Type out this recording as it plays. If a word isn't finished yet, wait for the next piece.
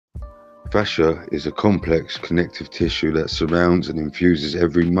Fascia is a complex connective tissue that surrounds and infuses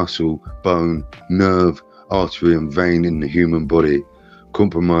every muscle, bone, nerve, artery and vein in the human body,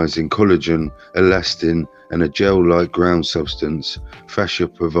 comprising collagen, elastin and a gel-like ground substance. Fascia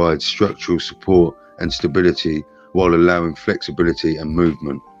provides structural support and stability while allowing flexibility and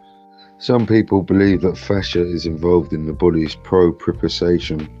movement. Some people believe that fascia is involved in the body's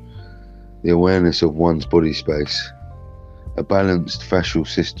proprioception, the awareness of one's body space. A balanced fascial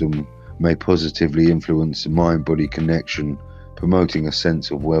system may positively influence the mind-body connection, promoting a sense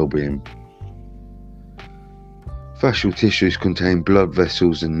of well-being. Fascial tissues contain blood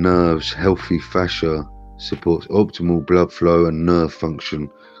vessels and nerves. Healthy fascia supports optimal blood flow and nerve function,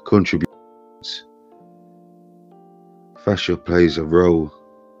 contributes. Fascia plays a role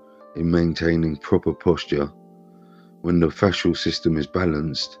in maintaining proper posture. When the fascial system is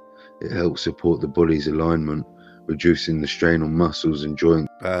balanced, it helps support the body's alignment, reducing the strain on muscles and joints.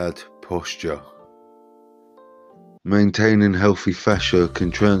 Bad posture. Maintaining healthy fascia can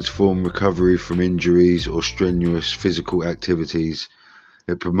transform recovery from injuries or strenuous physical activities.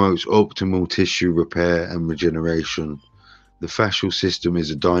 It promotes optimal tissue repair and regeneration. The fascial system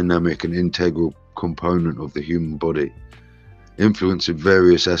is a dynamic and integral component of the human body, influencing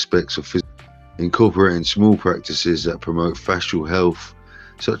various aspects of physical. Incorporating small practices that promote fascial health,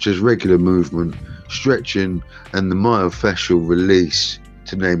 such as regular movement, stretching, and the myofascial release,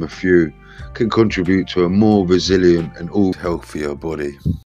 to name a few, can contribute to a more resilient and healthier body.